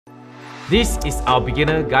This is our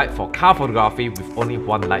beginner guide for car photography with only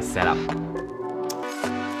one light setup.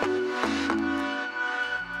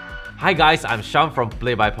 Hi guys, I'm Sean from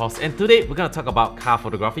PlayByPause and today we're gonna talk about car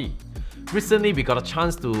photography. Recently we got a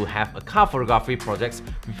chance to have a car photography project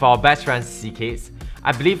with our best friend CKs.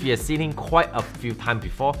 I believe you have seen him quite a few times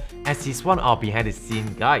before as he's one of our behind the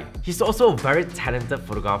scene guy. He's also a very talented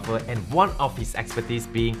photographer and one of his expertise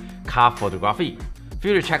being car photography.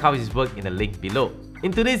 Feel free to check out his work in the link below.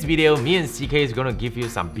 In today's video, me and CK is going to give you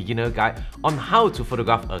some beginner guide on how to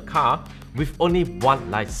photograph a car with only one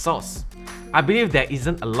light source. I believe there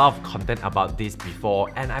isn't a lot of content about this before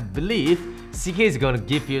and I believe CK is going to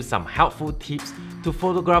give you some helpful tips to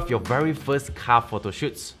photograph your very first car photo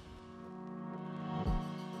shoots.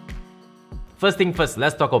 First thing first,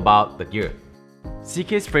 let's talk about the gear.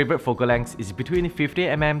 CK's favorite focal length is between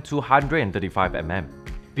 50mm to 135mm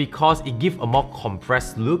because it gives a more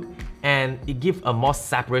compressed look and it gives a more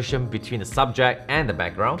separation between the subject and the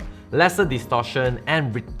background, lesser distortion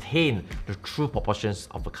and retain the true proportions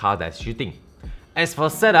of the car that's shooting. As for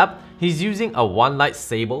setup, he's using a one light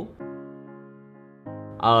sable,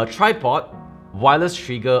 a tripod, wireless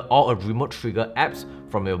trigger or a remote trigger apps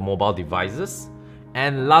from your mobile devices,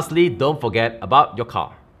 and lastly, don't forget about your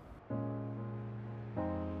car.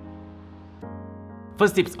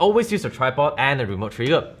 First tips, always use a tripod and a remote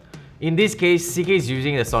trigger. In this case, CK is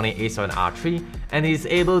using the Sony a7R III and he's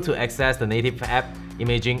able to access the native app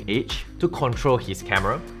Imaging Edge to control his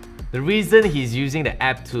camera. The reason he's using the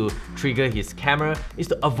app to trigger his camera is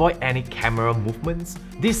to avoid any camera movements.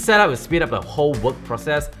 This setup will speed up the whole work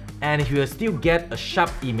process and he will still get a sharp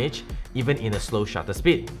image even in a slow shutter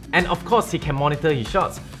speed. And of course, he can monitor his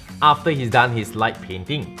shots after he's done his light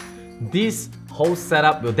painting. This whole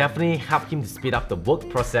setup will definitely help him to speed up the work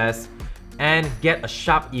process and get a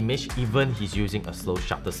sharp image even he's using a slow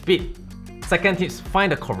shutter speed. Second tips,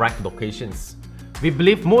 find the correct locations. We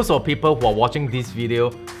believe most of the people who are watching this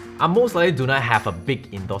video are most likely do not have a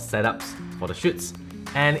big indoor setups for the shoots,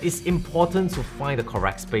 and it's important to find the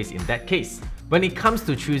correct space in that case. When it comes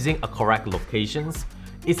to choosing a correct locations,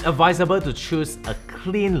 it's advisable to choose a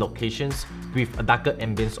clean locations with a darker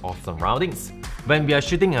ambience or surroundings. When we are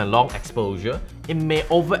shooting a long exposure, it may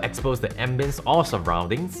overexpose the ambience or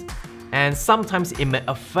surroundings, and sometimes it may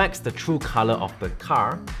affect the true color of the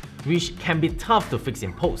car, which can be tough to fix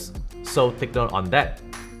in post, so take note on that.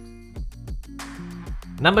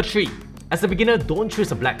 Number 3. As a beginner, don't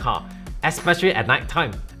choose a black car, especially at night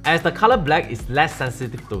time, as the color black is less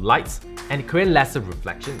sensitive to lights and it creates lesser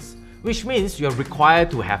reflections, which means you're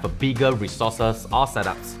required to have a bigger resources or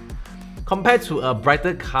setups. Compared to a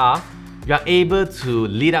brighter car, you are able to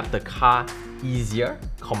lit up the car easier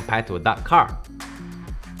compared to a dark car.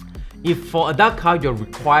 If for a dark car, you're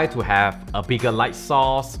required to have a bigger light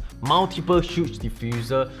source, multiple huge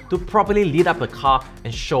diffuser to properly lit up the car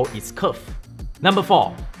and show its curve. Number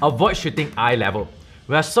 4. Avoid shooting eye level.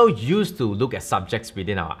 We are so used to look at subjects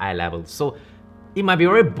within our eye level, so it might be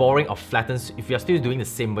very boring or flattened if you're still doing the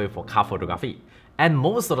same way for car photography. And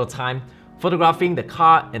most of the time, photographing the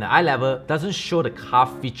car in the eye level doesn't show the car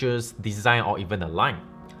features, design or even the line.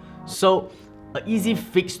 So, an easy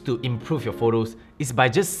fix to improve your photos is by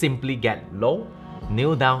just simply get low,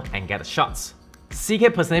 kneel down and get the shots.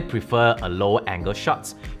 CK personally prefer a lower angle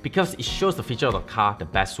shots because it shows the feature of the car the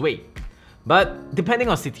best way. But depending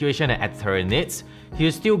on situation and editorial needs,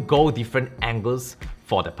 he'll still go different angles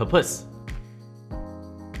for the purpose.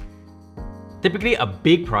 Typically, a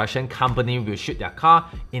big production company will shoot their car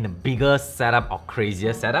in a bigger setup or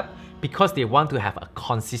crazier setup because they want to have a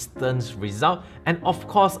consistent result and of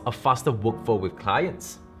course a faster workflow with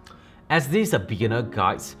clients. As this is a beginner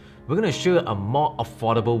guide, we're going to show you a more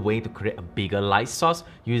affordable way to create a bigger light source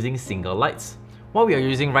using single lights. What we are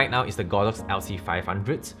using right now is the Godox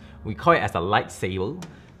LC500. We call it as a light sable.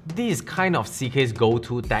 This is kind of CK's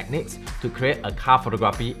go-to techniques to create a car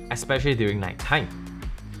photography, especially during night time.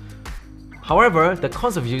 However, the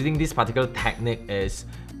cons of using this particular technique is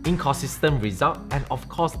inconsistent result and of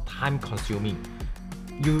course time consuming.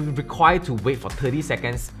 You require to wait for 30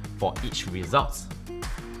 seconds for each result.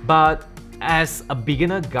 But as a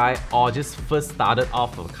beginner guy or just first started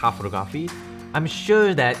off with car photography, I'm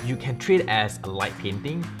sure that you can treat it as a light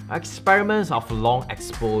painting, experiments of long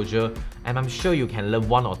exposure, and I'm sure you can learn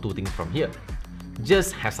one or two things from here.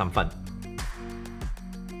 Just have some fun.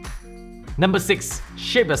 Number 6.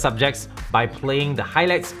 Shape your subjects by playing the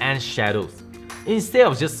highlights and shadows. Instead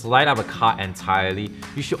of just light up the car entirely,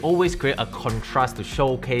 you should always create a contrast to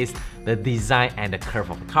showcase the design and the curve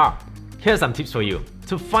of the car. Here are some tips for you.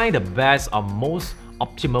 To find the best or most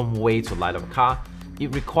optimum way to light up a car,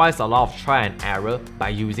 it requires a lot of try and error by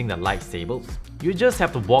using the light sables. You just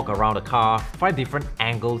have to walk around the car, find different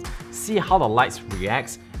angles, see how the lights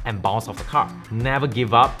react and bounce off the car. Never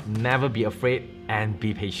give up, never be afraid, and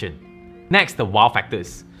be patient. Next, the wow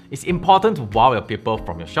factors. It's important to wow your people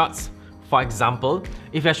from your shots. For example,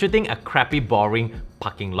 if you're shooting a crappy, boring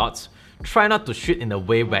parking lot, try not to shoot in a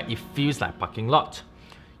way where it feels like parking lot.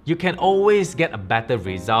 You can always get a better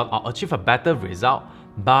result or achieve a better result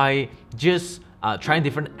by just trying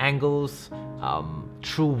different angles,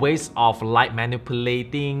 through ways of light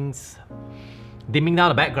manipulating, dimming down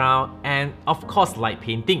the background, and of course light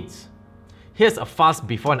paintings. Here's a fast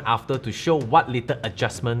before and after to show what little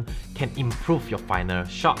adjustment can improve your final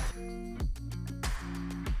shot.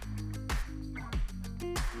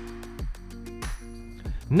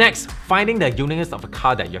 Next, finding the uniqueness of a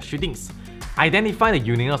car that you're shooting. Identify the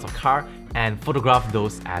uniqueness of car and photograph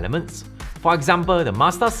those elements. For example, the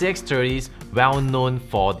Mazda CX-30 is well known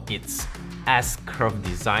for its S-curve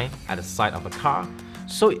design at the side of the car,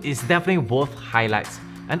 so it's definitely worth highlights.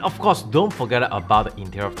 And of course, don't forget about the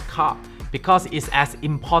interior of the car, because it's as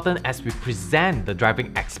important as we present the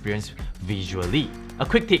driving experience visually. A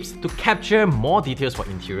quick tips, to capture more details for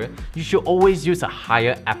interior, you should always use a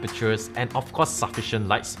higher apertures and of course sufficient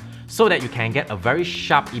lights, so that you can get a very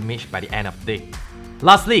sharp image by the end of the day.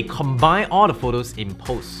 Lastly, combine all the photos in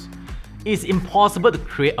post. It's impossible to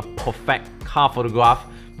create a perfect car photograph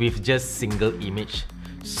with just single image,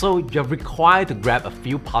 so you're required to grab a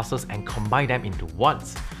few passes and combine them into one.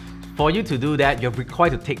 For you to do that, you're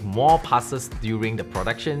required to take more passes during the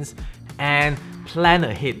productions and plan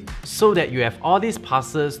ahead so that you have all these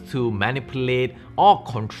passes to manipulate or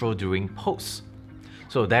control during post.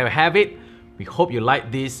 So there you have it. We hope you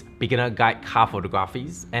like this beginner guide car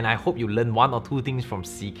photographies, and I hope you learn one or two things from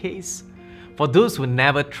CKs. For those who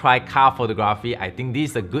never try car photography, I think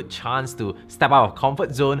this is a good chance to step out of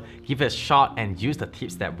comfort zone, give it a shot, and use the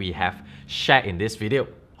tips that we have shared in this video.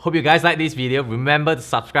 Hope you guys like this video. Remember to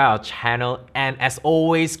subscribe our channel, and as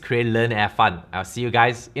always, create, learn, and have fun. I'll see you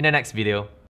guys in the next video.